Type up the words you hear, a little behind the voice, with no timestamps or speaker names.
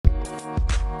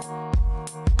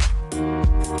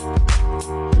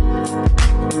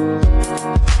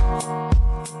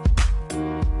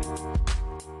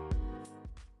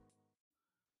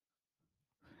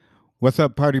What's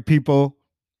up, party people,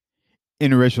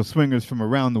 interracial swingers from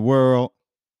around the world,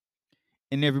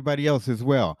 and everybody else as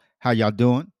well? How y'all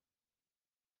doing?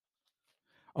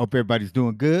 Hope everybody's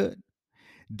doing good.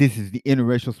 This is the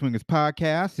Interracial Swingers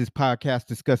Podcast. This podcast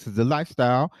discusses the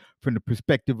lifestyle from the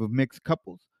perspective of mixed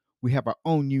couples. We have our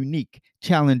own unique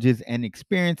challenges and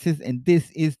experiences, and this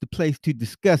is the place to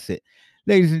discuss it.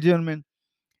 Ladies and gentlemen,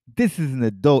 this is an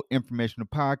adult informational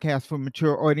podcast for a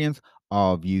mature audience.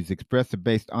 All views expressed are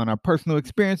based on our personal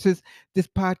experiences. This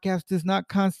podcast does not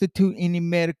constitute any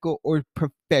medical or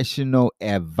professional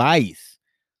advice.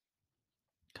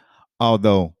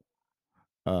 Although,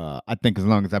 I think as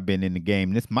long as I've been in the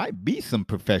game, this might be some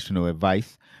professional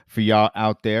advice for y'all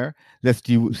out there. Let's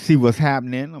see what's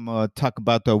happening. I'm going to talk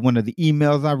about one of the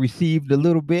emails I received a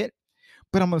little bit.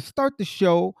 But I'm gonna start the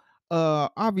show.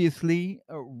 Obviously,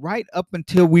 right up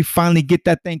until we finally get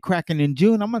that thing cracking in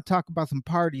June. I'm gonna talk about some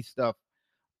party stuff.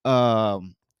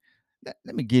 Um,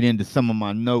 let me get into some of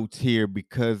my notes here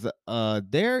because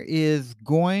there is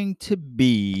going to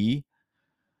be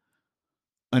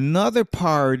another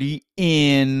party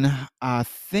in I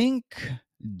think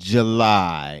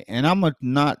July, and I'm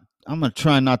gonna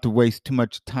try not to waste too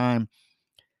much time.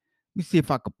 Let me see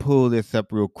if I could pull this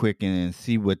up real quick and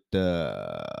see what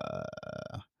my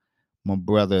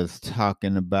brother is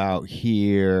talking about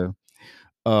here.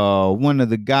 One of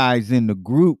the guys in the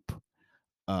group,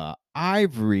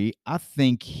 Ivory, I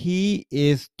think he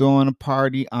is throwing a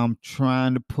party. I'm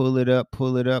trying to pull it up.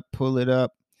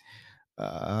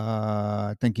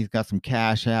 I think he's got some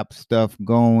Cash App stuff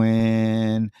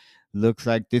going. Looks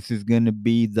like this is going to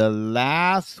be the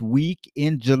last week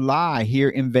in July here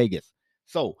in Vegas.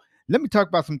 So let me talk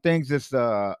about some things that's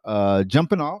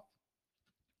jumping off.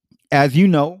 As you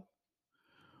know,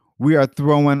 we are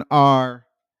throwing our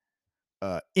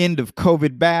end of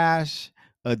COVID bash,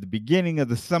 the beginning of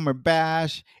the summer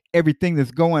bash, everything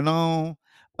that's going on.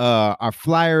 Our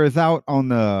flyer is out on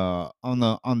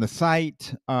the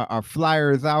site. Our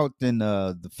flyer is out in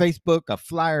the Facebook. Our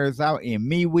flyer is out in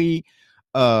MeWe.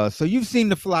 So you've seen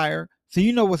the flyer, so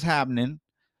you know what's happening.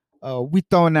 We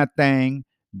throwing that thing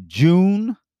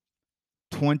June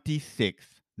 26th,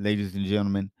 ladies and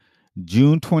gentlemen.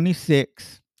 June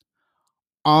 26th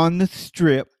on the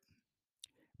strip.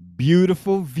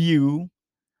 Beautiful view.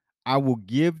 I will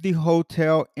give the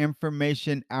hotel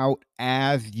information out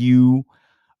uh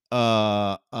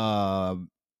uh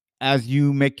as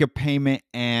you make your payment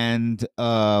and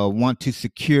want to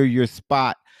secure your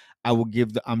spot. I will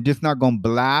give I'm just not going to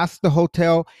blast the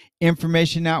hotel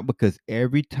information out because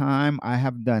every time I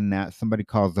have done that, somebody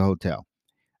calls the hotel.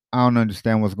 I don't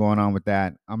understand what's going on with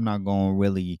that. I'm not going to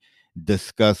really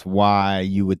discuss why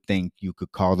you would think you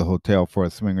could call the hotel for a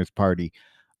swingers party.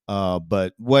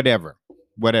 But whatever.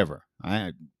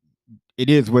 It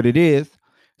is what it is.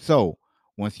 So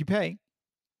once you pay,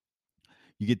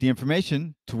 you get the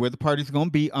information to where the party's going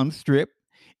to be on the strip.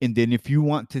 And then if you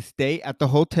want to stay at the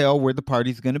hotel where the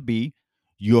party's going to be,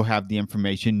 you'll have the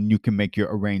information. You can make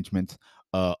your arrangements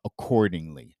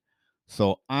accordingly.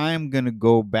 So I'm going to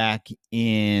go back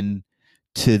in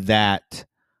to that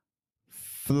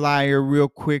flyer real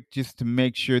quick just to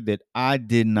make sure that I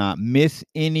did not miss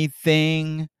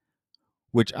anything,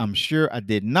 which I'm sure I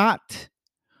did not.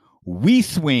 We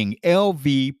Swing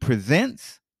LV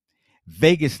presents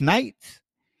Vegas Nights,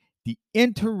 the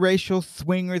Interracial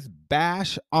Swingers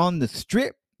Bash on the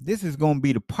Strip. This is going to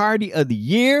be the party of the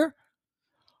year.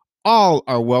 All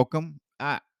are welcome.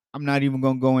 I'm not even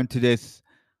going to go into this.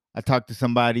 I talked to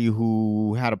somebody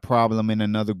who had a problem in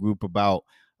another group about,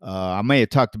 I may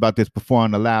have talked about this before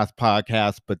on the last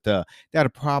podcast, but they had a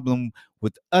problem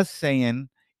with us saying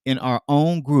in our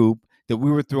own group that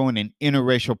we were throwing an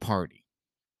interracial party.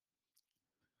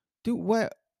 Dude,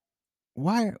 what?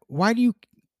 Why do you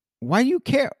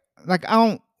care? Like, I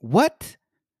don't, what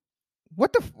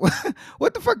the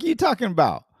what the fuck are you talking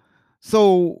about?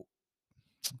 So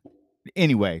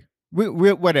anyway, we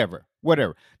whatever.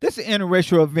 This is an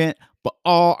interracial event, but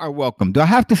all are welcome. Do I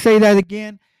have to say that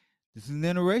again? This is an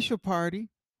interracial party,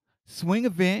 swing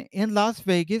event in Las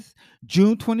Vegas,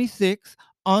 June 26th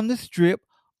on the Strip.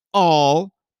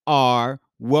 All are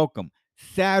welcome.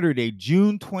 Saturday,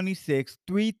 June 26th,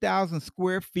 3,000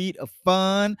 square feet of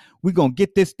fun. We're going to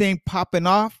get this thing popping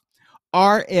off.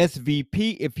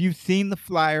 RSVP. If you've seen the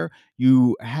flyer,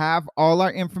 you have all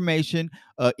our information.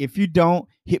 If you don't,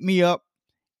 hit me up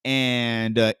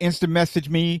and instant message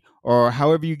me, or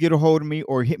however you get a hold of me,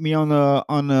 or hit me on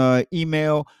the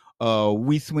email,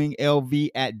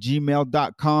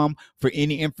 weswinglv@gmail.com for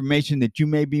any information that you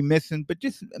may be missing. But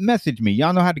just message me.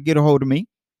 Y'all know how to get a hold of me.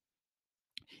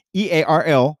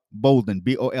 EARL Bolden,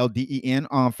 BOLDEN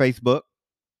on Facebook.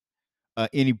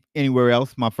 anywhere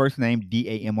else. My first name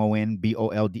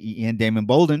DamonBolden, Damon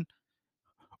Bolden,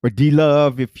 or D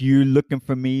Love if you're looking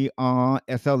for me on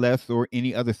SLS or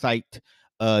any other site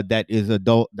that is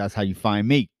adult. That's how you find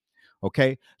me.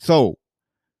 Okay, so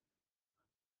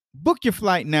book your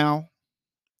flight now.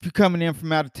 If you're coming in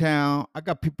from out of town, I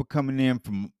got people coming in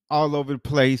from all over the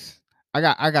place. I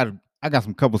got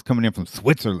some couples coming in from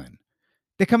Switzerland.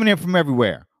 They're coming in from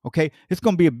everywhere. Okay, it's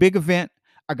gonna be a big event.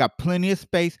 I got plenty of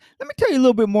space. Let me tell you a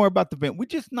little bit more about the event. We're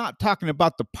just not talking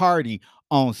about the party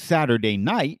on Saturday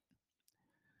night,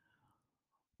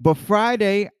 but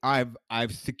Friday I've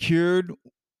secured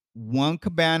one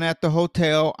cabana at the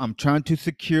hotel. I'm trying to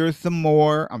secure some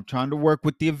more. I'm trying to work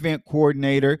with the event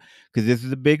coordinator because this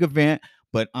is a big event,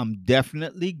 but I'm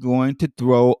definitely going to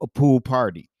throw a pool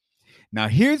party. Now,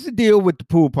 here's the deal with the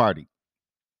pool party.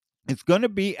 It's going to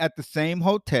be at the same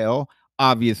hotel,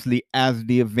 obviously, as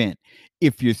the event.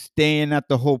 If you're staying at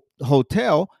the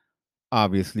hotel,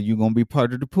 obviously, you're going to be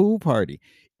part of the pool party.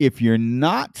 If you're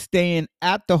not staying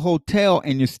at the hotel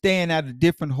and you're staying at a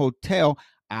different hotel,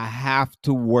 I have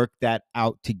to work that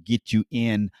out to get you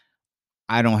in.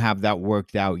 I don't have that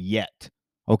worked out yet.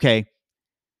 Okay.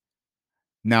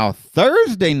 Now,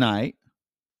 Thursday night,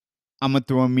 I'm going to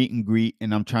throw a meet and greet,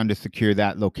 and I'm trying to secure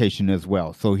that location as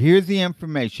well. So here's the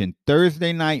information.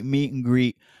 Thursday night meet and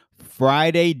greet,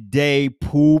 Friday day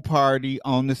pool party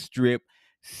on the strip,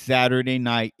 Saturday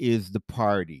night is the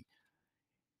party.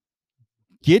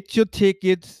 Get your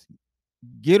tickets,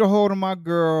 get a hold of my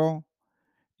girl.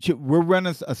 We're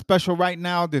running a special right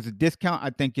now. There's a discount. I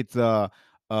think it's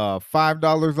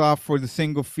 $5 off for the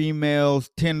single females,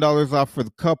 $10 off for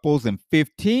the couples, and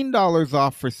 $15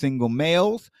 off for single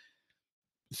males.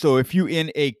 So if you're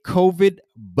in a COVID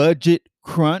budget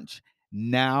crunch,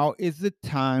 now is the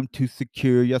time to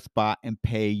secure your spot and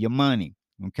pay your money.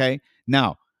 Okay.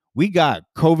 Now we got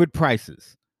COVID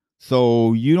prices.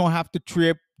 So you don't have to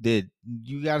trip that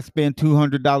you got to spend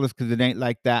 $200 because it ain't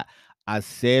like that. I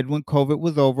said when COVID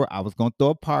was over, I was going to throw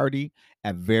a party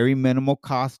at very minimal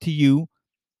cost to you,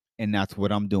 and that's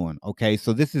what I'm doing. Okay.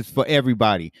 So this is for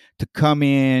everybody to come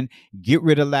in, get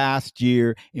rid of last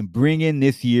year, and bring in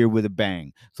this year with a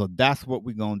bang. So that's what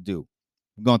we're going to do.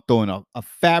 We're going to throw in a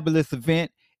fabulous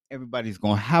event. Everybody's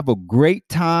going to have a great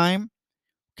time.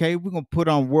 Okay. We're going to put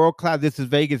on world class. This is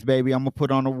Vegas, baby. I'm going to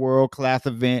put on a world class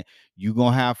event. You're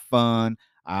going to have fun.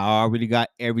 I already got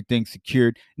everything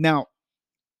secured. Now,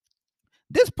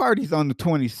 this party's on the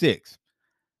 26th.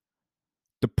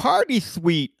 The party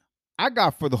suite I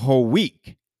got for the whole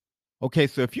week. Okay,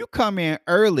 so if you come in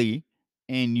early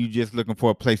and you just looking for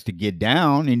a place to get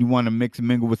down and you want to mix and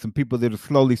mingle with some people that are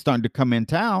slowly starting to come in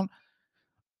town,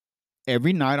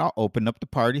 every night I'll open up the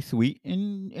party suite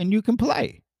and you can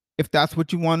play if that's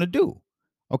what you want to do.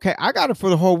 Okay, I got it for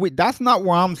the whole week. That's not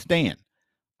where I'm staying.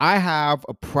 I have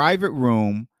a private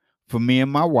room for me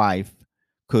and my wife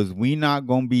because we not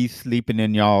gonna be sleeping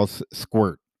in y'all's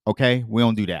squirt. Okay, we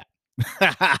don't do that.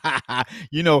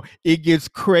 It gets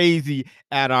crazy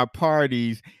at our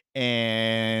parties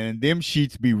and them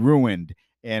sheets be ruined.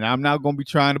 And I'm not going to be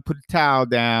trying to put a towel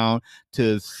down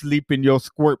to sleep in your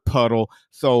squirt puddle.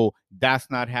 So that's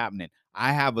not happening.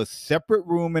 I have a separate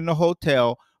room in the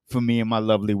hotel for me and my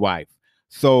lovely wife.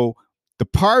 So the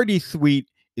party suite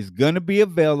is going to be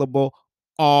available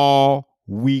all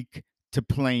week to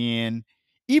play in.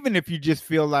 Even if you just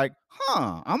feel like,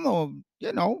 I'm going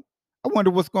to, I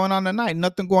wonder what's going on tonight.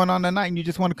 Nothing going on tonight, and you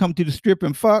just want to come to the strip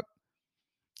and fuck.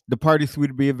 The party suite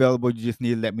will be available. You just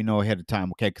need to let me know ahead of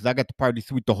time, okay? Because I got the party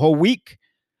suite the whole week.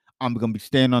 I'm gonna be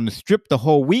staying on the strip the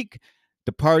whole week.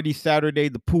 The party Saturday,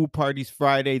 the pool party's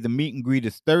Friday, the meet and greet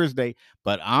is Thursday.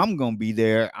 But I'm gonna be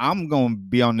there. I'm gonna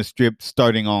be on the strip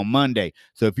starting on Monday.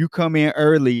 So if you come in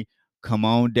early, come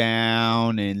on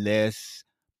down and let's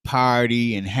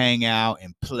party and hang out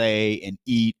and play and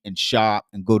eat and shop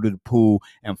and go to the pool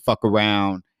and fuck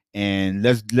around and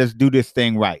let's do this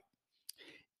thing right.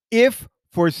 If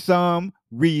for some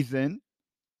reason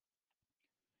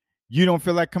you don't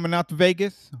feel like coming out to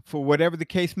Vegas for whatever the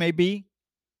case may be,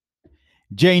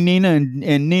 Jay Nina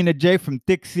and Nina J from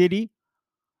Thick City,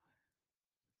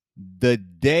 the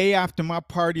day after my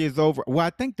party is over, well,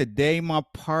 I think the day my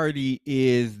party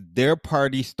is, their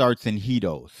party starts in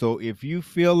Hito. So if you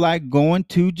feel like going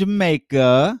to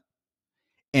Jamaica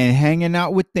and hanging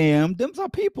out with them's our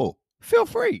people. Feel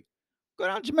free. Go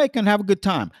down to Jamaica and have a good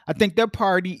time. I think their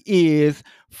party is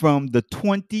from the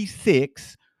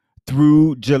 26th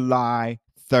through July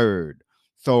 3rd.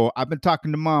 So I've been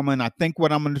talking to Mama, and I think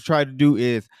what I'm going to try to do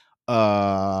is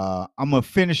I'm going to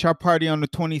finish our party on the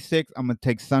 26th. I'm going to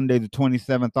take Sunday the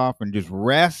 27th off and just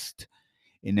rest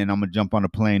and then I'm gonna jump on a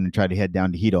plane and try to head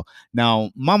down to Hito.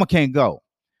 Now, Mama can't go,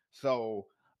 so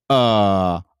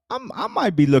I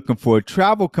might be looking for a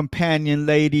travel companion,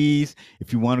 ladies.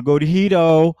 If you want to go to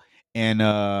Hito, and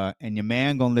your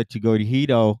man gonna let you go to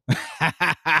Hito,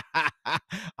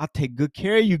 I'll take good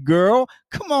care of you, girl.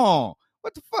 Come on,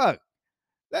 what the fuck?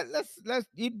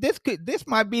 This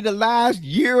might be the last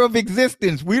year of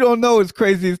existence. We don't know, as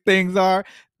crazy as things are.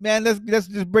 Man, let's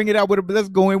just bring it out with a let's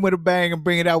go in with a bang and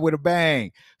bring it out with a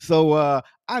bang. So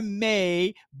I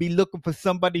may be looking for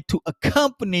somebody to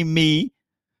accompany me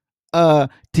to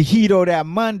Hito that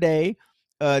Monday.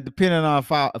 Depending on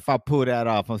if I pull that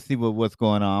off, I'll see what's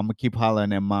going on. I'm gonna keep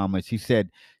hollering at Mama. She said,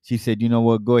 you know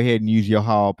what, go ahead and use your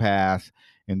hall pass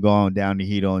and go on down to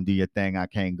Hito and do your thing. I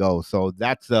can't go, so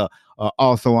that's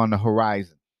also on the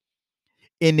horizon.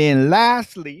 And then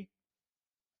lastly,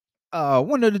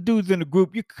 one of the dudes in the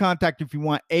group you can contact if you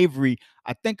want, Avery.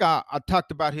 I think I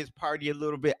talked about his party a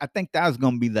little bit. I think that was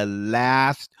going to be the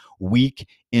last week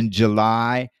in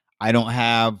July. I don't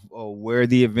have where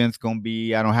the event's going to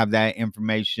be. I don't have that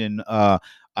information. I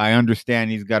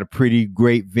understand he's got a pretty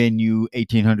great venue,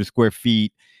 1,800 square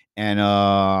feet, and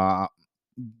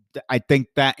I think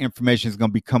that information is going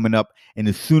to be coming up. And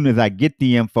as soon as I get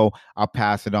the info, I'll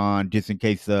pass it on, just in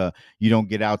case you don't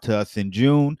get out to us in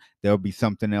June. There'll be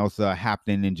something else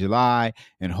happening in July,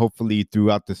 and hopefully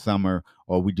throughout the summer,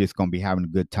 or we just going to be having a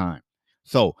good time.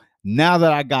 So now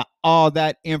that I got all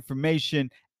that information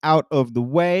out of the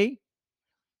way,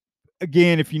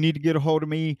 again, if you need to get a hold of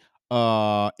me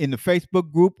in the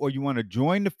Facebook group, or you want to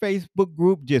join the Facebook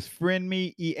group, just friend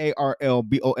me,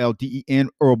 EARLBOLDEN,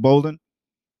 Earl Bolden,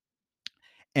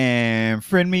 and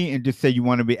friend me and just say you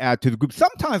want to be added to the group.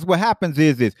 Sometimes what happens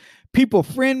is people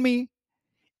friend me,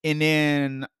 and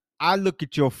then I look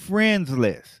at your friends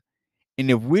list, and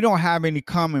if we don't have any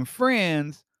common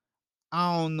friends,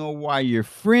 I don't know why you're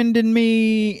friending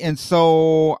me, and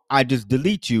so I just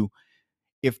delete you.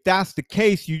 If that's the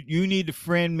case, you need to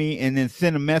friend me and then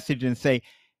send a message and say,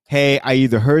 hey, I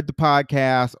either heard the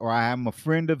podcast, or I am a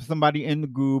friend of somebody in the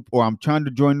group, or I'm trying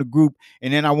to join the group,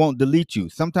 and then I won't delete you.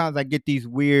 Sometimes I get these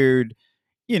weird,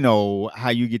 how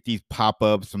you get these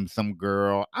pop-ups from some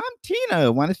girl. I'm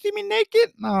Tina. Want to see me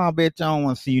naked? No, bitch, I don't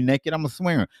want to see you naked. I'm a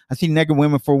swinger. I see naked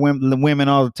women for women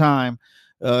all the time.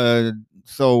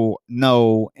 So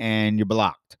no, and you're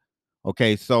blocked.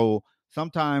 Okay, so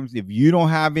sometimes if you don't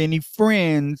have any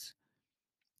friends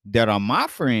that are my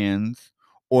friends,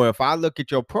 or if I look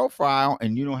at your profile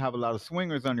and you don't have a lot of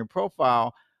swingers on your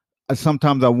profile,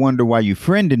 sometimes I wonder why you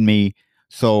friended me.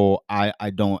 So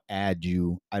I don't add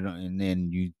you. I don't, and then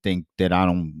you think that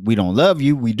we don't love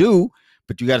you. We do,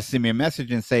 but you got to send me a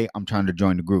message and say, I'm trying to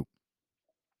join the group.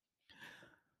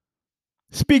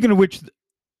 Speaking of which,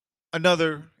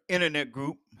 another internet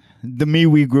group, the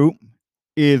MeWe group,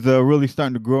 is really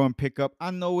starting to grow and pick up.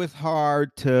 I know it's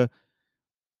hard to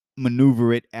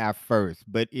maneuver it at first,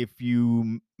 but if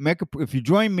you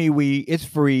join MeWe, it's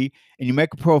free, and you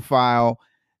make a profile,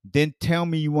 then tell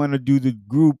me you want to do the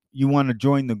group, you want to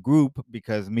join the group,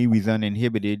 because MeWe's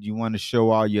uninhibited. You want to show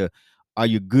all your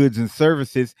goods and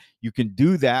services. You can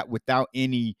do that without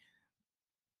any,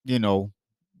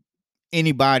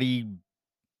 anybody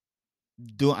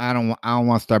I don't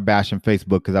want to start bashing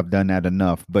Facebook, because I've done that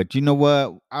enough. But you know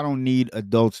what? I don't need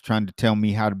adults trying to tell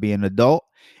me how to be an adult.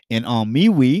 And on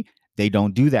MeWe, they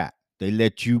don't do that. They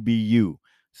let you be you.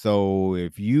 So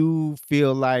if you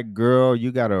feel like, girl,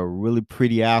 you got a really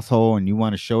pretty asshole and you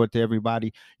want to show it to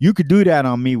everybody, you could do that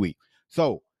on MeWe.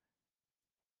 So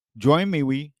join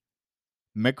MeWe,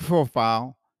 make a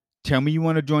profile, tell me you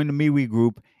want to join the MeWe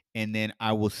group, and then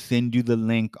I will send you the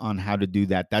link on how to do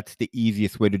that. That's the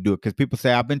easiest way to do it, because people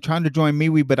say, I've been trying to join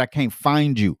MeWe, but I can't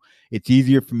find you. It's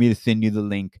easier for me to send you the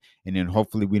link, and then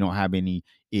hopefully we don't have any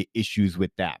issues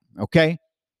with that. Okay?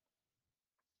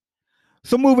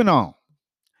 So moving on.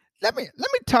 Let me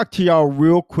talk to y'all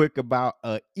real quick about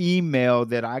an email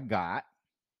that I got.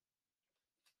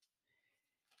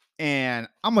 And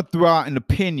I'm going to throw out an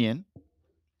opinion,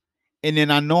 and then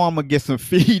I know I'm gonna get some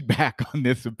feedback on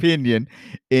this opinion,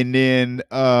 and then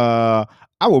I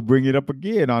will bring it up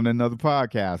again on another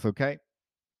podcast. Okay.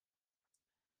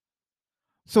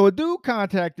 So a dude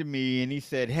contacted me and he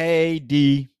said, "Hey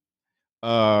D,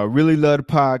 really love the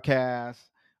podcast.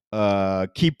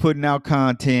 Keep putting out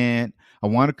content. I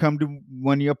want to come to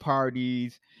one of your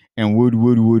parties." And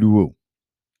woo.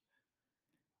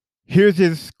 Here's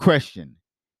his question.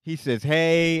 He says,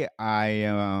 "Hey,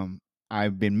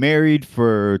 I've been married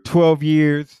for 12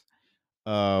 years.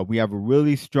 We have a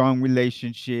really strong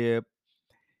relationship."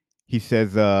 He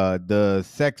says the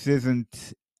sex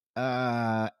isn't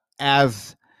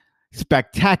as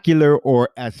spectacular or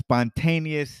as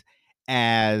spontaneous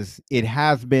as it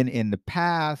has been in the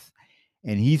past.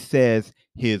 And he says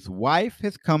his wife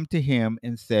has come to him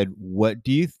and said, "What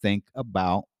do you think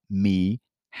about me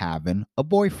having a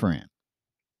boyfriend?"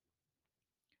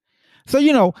 So,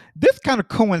 this kind of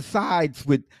coincides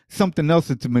with something else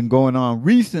that's been going on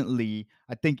recently.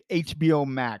 I think HBO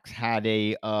Max had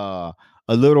a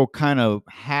little kind of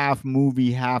half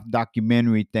movie, half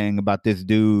documentary thing about this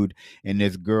dude and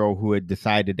this girl who had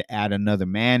decided to add another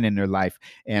man in their life.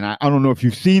 And I don't know if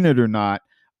you've seen it or not.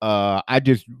 I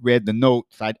just read the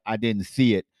notes. I didn't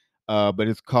see it. But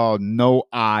it's called No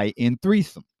I in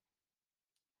Threesome.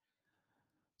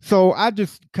 So I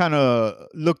just kind of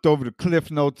looked over the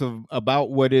cliff notes of about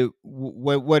what it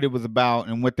was about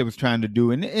and what they was trying to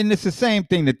do, and it's the same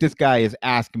thing that this guy is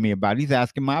asking me about. He's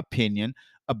asking my opinion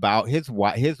about his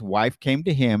wife. His wife came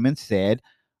to him and said,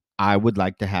 "I would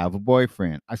like to have a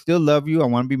boyfriend. I still love you. I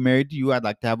want to be married to you. I'd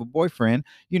like to have a boyfriend.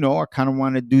 I kind of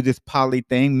want to do this poly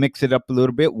thing, mix it up a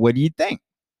little bit. What do you think?"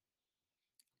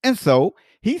 And so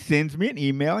he sends me an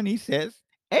email and he says,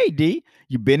 "Hey, D,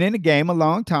 you've been in the game a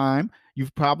long time.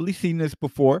 You've probably seen this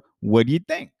before. What do you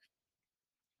think?"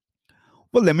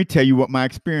 Well, let me tell you what my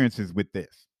experience is with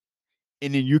this.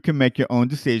 And then you can make your own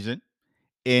decision.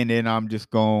 And then I'm just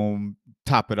going to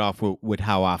top it off with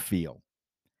how I feel.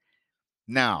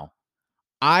 Now,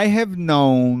 I have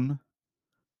known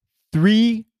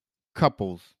 3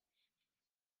 couples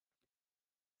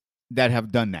that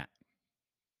have done that.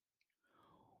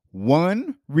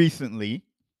 One recently,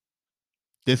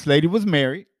 this lady was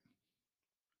married.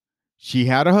 She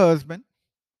had a husband.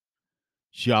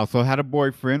 She also had a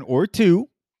boyfriend or two.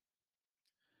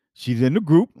 She's in the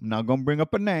group. I'm not going to bring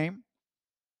up a name.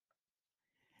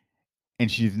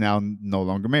 And she's now no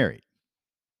longer married.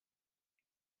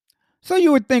 So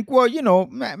you would think, well,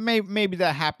 maybe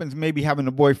that happens. Maybe having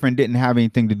a boyfriend didn't have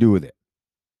anything to do with it.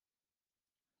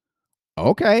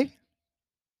 Okay.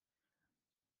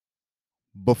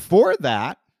 Before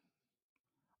that,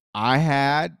 I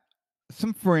had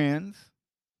some friends,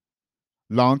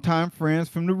 longtime friends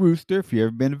from the Rooster. If you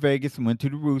ever been to Vegas and went to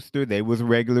the Rooster, they was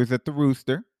regulars at the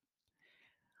Rooster.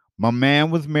 My man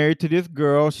was married to this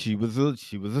girl. She was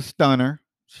a stunner.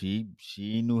 She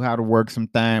knew how to work some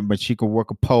thing, but she could work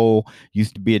a pole.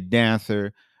 Used to be a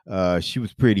dancer. She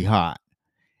was pretty hot.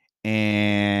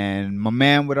 And my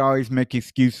man would always make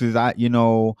excuses. I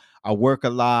work a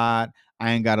lot.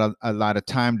 I ain't got a lot of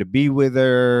time to be with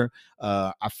her.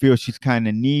 I feel she's kind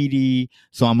of needy,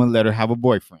 so I'm gonna let her have a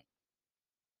boyfriend.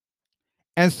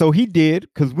 And so he did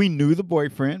because we knew the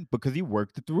boyfriend because he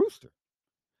worked at the Rooster.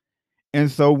 And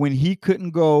so when he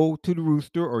couldn't go to the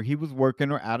Rooster or he was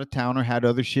working or out of town or had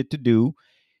other shit to do,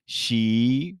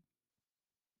 she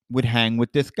would hang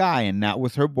with this guy, and that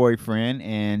was her boyfriend.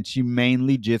 And she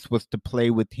mainly just was to play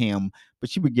with him, but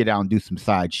she would get out and do some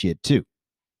side shit too.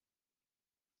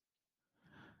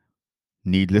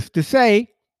 Needless to say,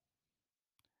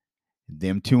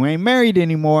 them two ain't married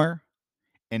anymore.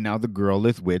 And now the girl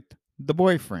is with the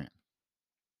boyfriend.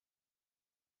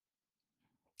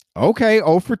 Okay,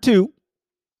 0 for 2.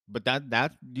 But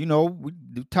that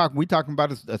we talking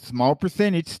about a small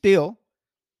percentage still.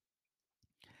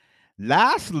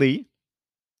 Lastly,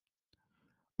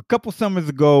 a couple summers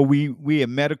ago, we had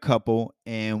met a couple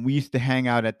and we used to hang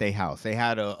out at their house. They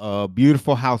had a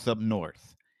beautiful house up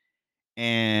north,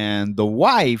 and the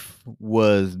wife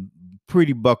was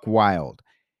pretty buck wild,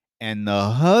 and the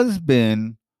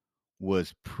husband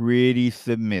was pretty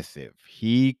submissive.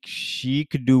 She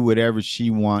could do whatever she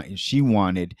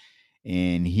wanted,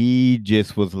 and he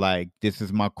just was like, "This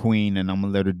is my queen, and I'm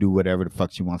gonna let her do whatever the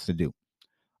fuck she wants to do."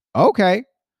 Okay.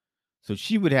 So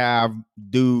she would have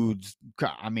dudes.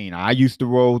 I mean, I used to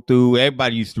roll through.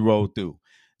 Everybody used to roll through.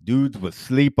 Dudes would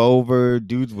sleep over.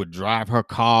 Dudes would drive her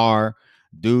car.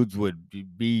 Dudes would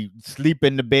be sleep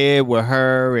in the bed with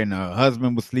her, and her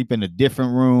husband would sleep in a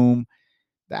different room.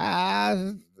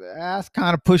 That's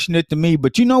kind of pushing it to me.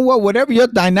 But you know what? Whatever your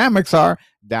dynamics are,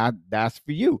 that's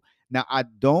for you. Now I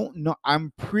don't know.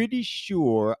 I'm pretty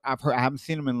sure I've heard. I haven't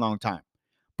seen them in a long time,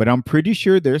 but I'm pretty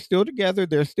sure they're still together.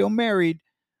 They're still married,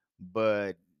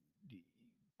 but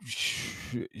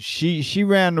she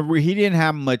ran the he didn't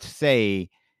have much say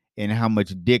in how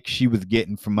much dick she was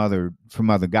getting from other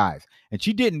guys. And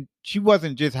she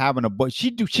wasn't just having a boy.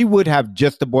 She would have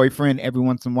just a boyfriend every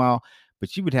once in a while,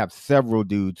 but she would have several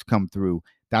dudes come through.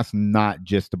 That's not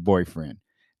just a boyfriend.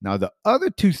 Now the other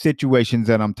two situations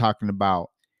that I'm talking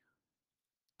about,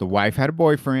 the wife had a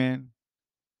boyfriend.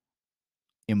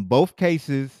 In both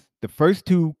cases, the first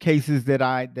two cases that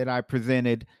I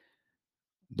presented,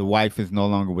 the wife is no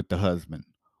longer with the husband.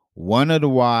 One of the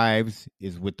wives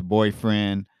is with the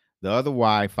boyfriend. The other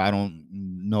wife, I don't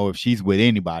know if she's with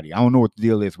anybody. I don't know what the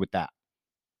deal is with that.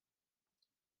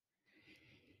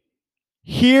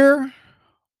 Here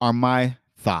are my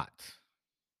thoughts.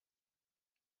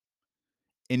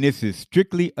 And this is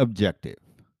strictly objective.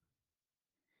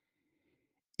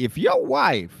 If your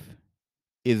wife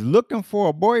is looking for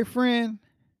a boyfriend,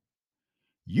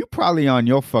 you probably on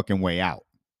your fucking way out.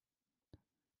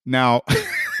 Now,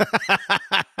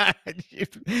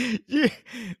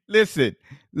 listen,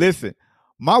 listen.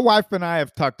 My wife and I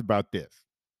have talked about this.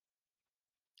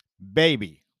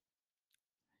 Baby,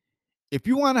 if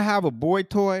you want to have a boy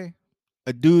toy,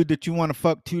 a dude that you want to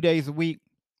fuck 2 days a week,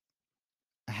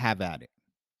 have at it.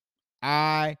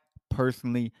 I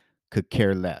personally could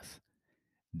care less.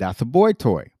 That's a boy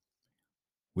toy.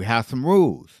 We have some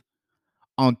rules.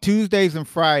 On Tuesdays and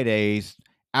Fridays,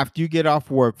 after you get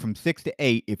off work from 6 to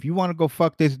 8, if you want to go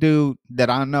fuck this dude that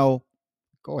I know,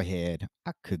 go ahead.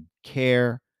 I could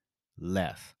care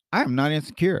less. I am not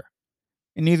insecure,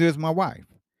 and neither is my wife.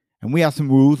 And we have some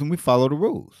rules, and we follow the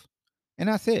rules. And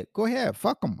that's it. Go ahead,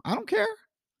 fuck them. I don't care.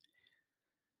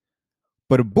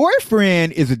 But a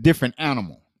boyfriend is a different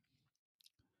animal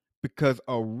because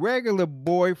a regular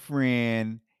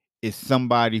boyfriend is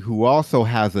somebody who also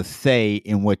has a say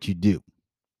in what you do.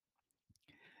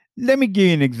 Let me give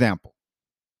you an example.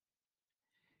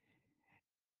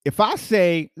 If I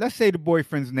say, let's say the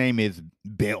boyfriend's name is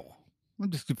Bill.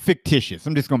 I'm just fictitious.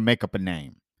 I'm just gonna make up a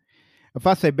name. If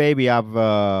I say, baby,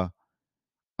 I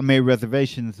made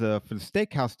reservations for the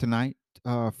steakhouse tonight,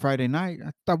 Friday night.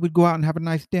 I thought we'd go out and have a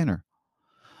nice dinner.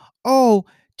 Oh,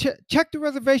 check the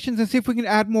reservations and see if we can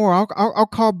add more. I'll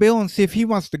call Bill and see if he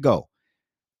wants to go.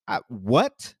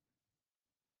 What?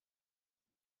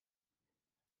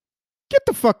 Get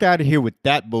the fuck out of here with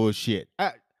that bullshit.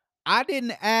 I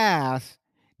didn't ask,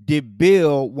 did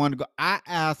Bill want to go? I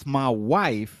asked my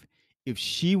wife if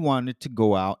she wanted to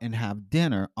go out and have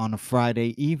dinner on a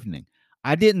Friday evening.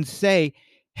 I didn't say,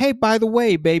 hey, by the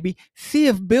way, baby, see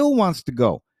if Bill wants to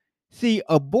go. See,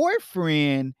 a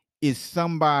boyfriend is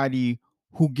somebody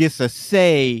who gets a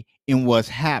say in what's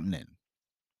happening.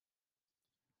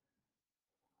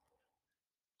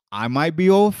 I might be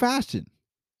old fashioned,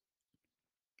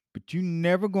 but you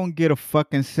never gonna get a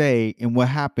fucking say in what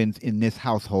happens in this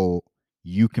household.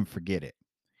 You can forget it.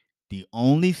 The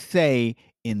only say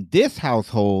in this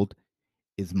household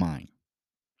is mine.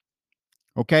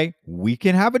 Okay? We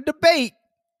can have a debate,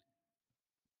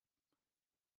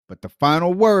 but the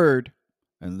final word,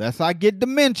 unless I get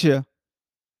dementia,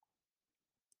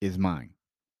 is mine.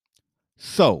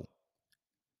 So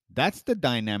that's the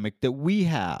dynamic that we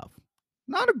have.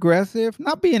 Not aggressive,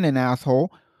 not being an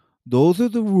asshole. Those are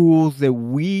the rules that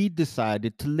we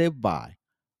decided to live by.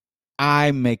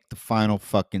 I make the final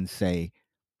fucking say,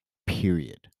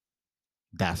 period.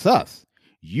 That's us.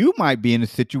 You might be in a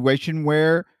situation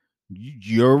where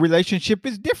your relationship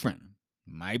is different.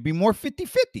 Might be more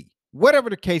 50-50. Whatever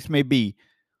the case may be.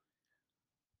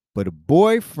 But a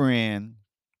boyfriend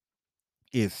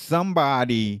is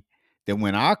somebody that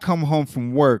when I come home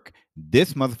from work,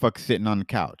 this motherfucker sitting on the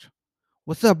couch.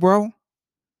 What's up, bro?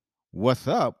 What's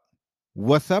up?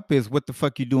 What's up is what the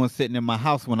fuck you doing sitting in my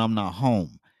house when I'm not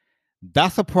home?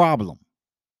 That's a problem.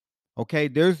 Okay,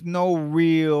 there's no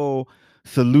real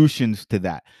solutions to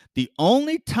that. The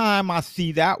only time I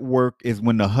see that work is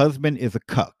when the husband is a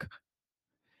cuck.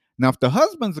 Now, if the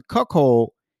husband's a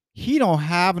cuckold, he don't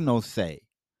have no say.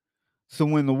 So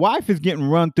when the wife is getting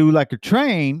run through like a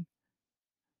train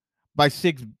by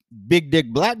 6 big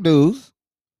dick black dudes,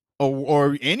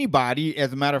 or anybody,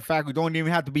 as a matter of fact, who don't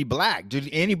even have to be black, just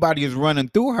anybody is running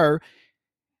through her,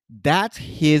 that's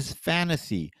his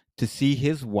fantasy, to see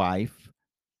his wife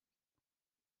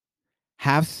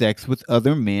have sex with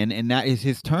other men, and that is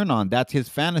his turn on. That's his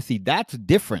fantasy. That's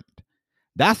different.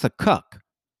 That's a cuck.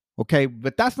 Okay,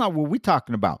 but that's not what we're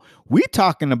talking about. We're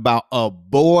talking about a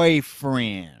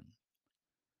boyfriend.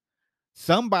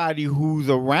 Somebody who's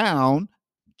around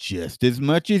just as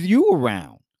much as you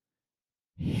around.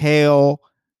 Hell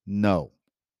no.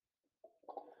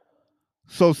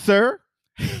 So, sir,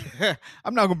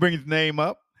 I'm not going to bring his name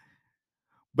up,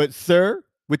 but sir,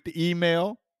 with the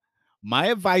email, my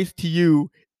advice to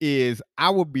you is I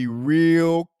would be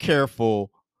real careful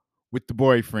with the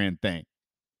boyfriend thing.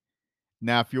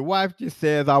 Now, if your wife just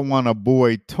says, I want a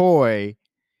boy toy,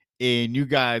 and you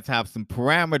guys have some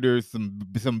parameters,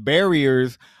 some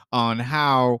barriers on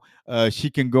how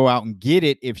she can go out and get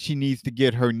it if she needs to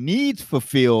get her needs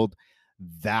fulfilled,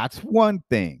 that's one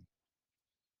thing.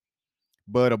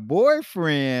 But a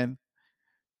boyfriend,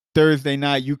 Thursday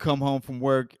night, you come home from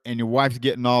work and your wife's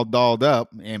getting all dolled up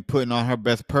and putting on her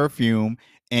best perfume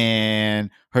and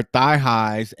her thigh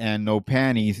highs and no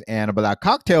panties and a black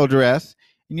cocktail dress.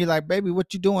 And you're like, baby,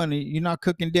 what you doing? You're not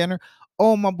cooking dinner?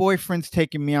 Oh, my boyfriend's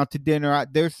taking me out to dinner. I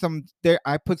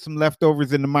put some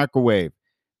leftovers in the microwave.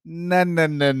 Nah, nah,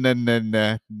 nah, nah, nah,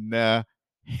 nah, nah.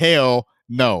 Hell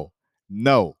no.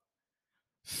 No.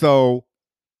 So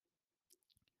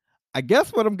I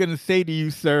guess what I'm going to say to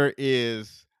you, sir,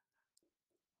 is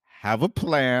have a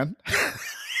plan.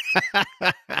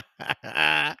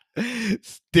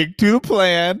 Stick to the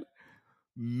plan.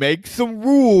 Make some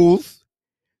rules.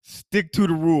 Stick to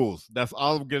the rules. That's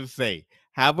all I'm going to say.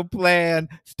 Have a plan,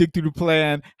 stick to the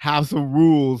plan, have some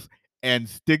rules, and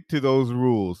stick to those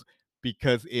rules.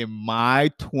 Because in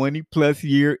my 20 plus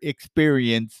year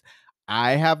experience,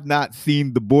 I have not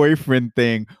seen the boyfriend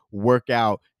thing work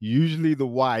out. Usually the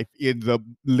wife ends up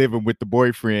living with the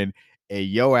boyfriend, and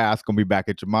your ass gonna be back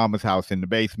at your mama's house in the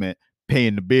basement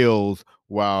paying the bills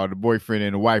while the boyfriend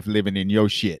and the wife living in your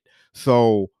shit.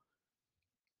 So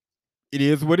it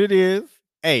is what it is.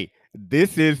 Hey,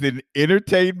 this is an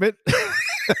entertainment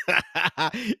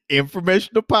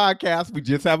informational podcast. We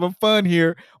just having fun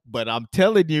here, but I'm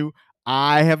telling you,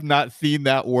 I have not seen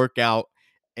that work out.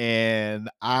 And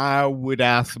I would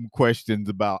ask some questions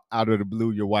about out of the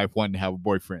blue your wife wanting to have a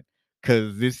boyfriend.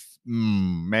 Cause this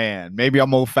man, maybe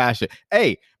I'm old fashioned.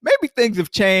 Hey, maybe things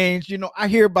have changed. You know, I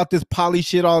hear about this poly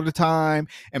shit all the time,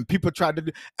 and people try to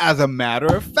do as a matter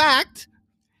of fact,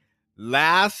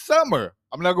 last summer.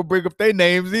 I'm not gonna bring up their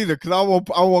names either because I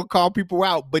won't call people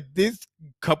out. But this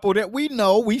couple that we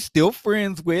know, we still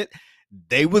friends with,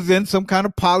 they was in some kind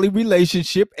of poly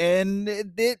relationship and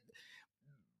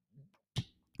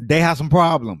they had some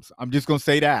problems. I'm just gonna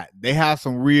say that. They had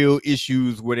some real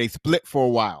issues where they split for a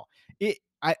while.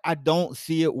 I don't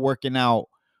see it working out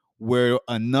where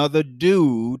another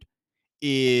dude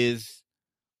is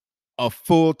a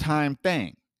full-time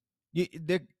thing.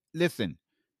 Listen,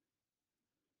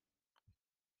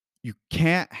 you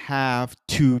can't have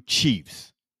two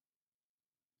chiefs.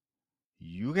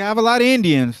 You have a lot of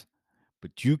Indians,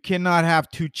 but you cannot have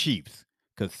two chiefs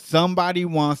because somebody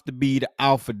wants to be the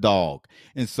alpha dog.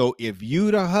 And so if you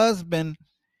the husband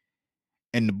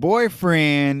and the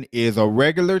boyfriend is a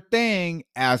regular thing,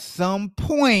 at some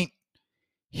point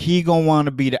he gonna want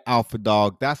to be the alpha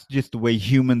dog. That's just the way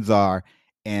humans are.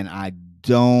 And I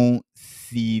don't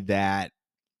see that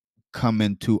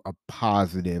coming to a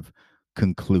positive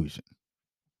conclusion.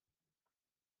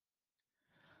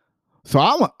 So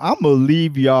I'm gonna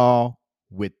leave y'all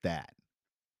with that.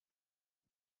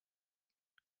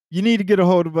 You need to get a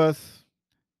hold of us.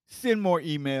 Send more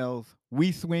emails.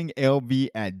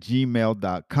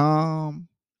 WeSwingLV@gmail.com.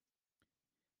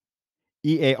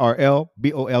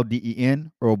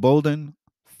 EARLBOLDEN, Earl Bolden.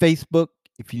 Facebook,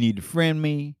 if you need to friend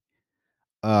me.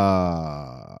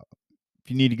 If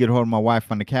you need to get a hold of my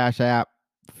wife on the Cash App,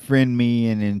 friend me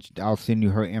and then I'll send you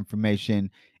her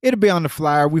information. It'll be on the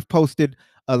flyer. We've posted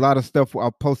a lot of stuff.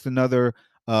 I'll post another,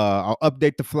 I'll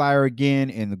update the flyer again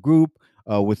in the group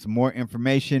with some more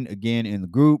information again in the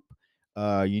group.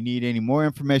 You need any more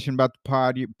information about the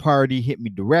party, hit me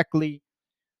directly.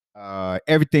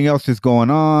 Everything else is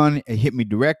going on. Hit me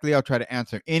directly. I'll try to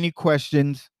answer any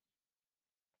questions.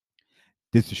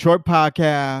 This is a short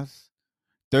podcast,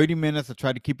 30 minutes. I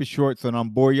try to keep it short so I don't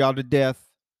bore y'all to death.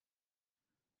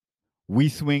 We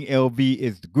Swing LV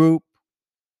is the group.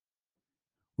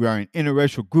 We are an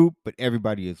interracial group, but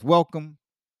everybody is welcome.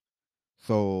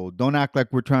 So don't act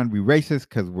like we're trying to be racist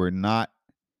because we're not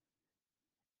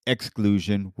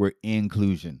exclusion, we're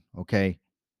inclusion, okay?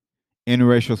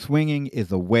 Interracial swinging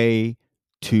is a way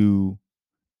to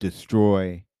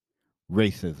destroy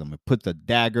racism. It puts a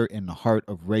dagger in the heart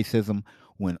of racism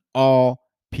when all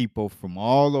people from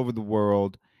all over the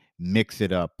world mix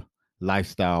it up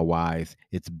lifestyle wise.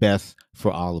 It's best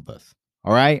for all of us.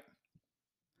 All right?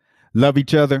 Love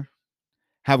each other.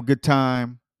 Have a good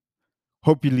time.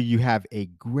 Hopefully you have a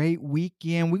great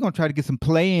weekend. We're going to try to get some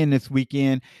play in this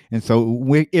weekend. And so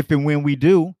if and when we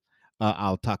do,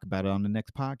 I'll talk about it on the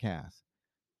next podcast.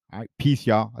 All right. Peace,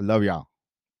 y'all. I love y'all.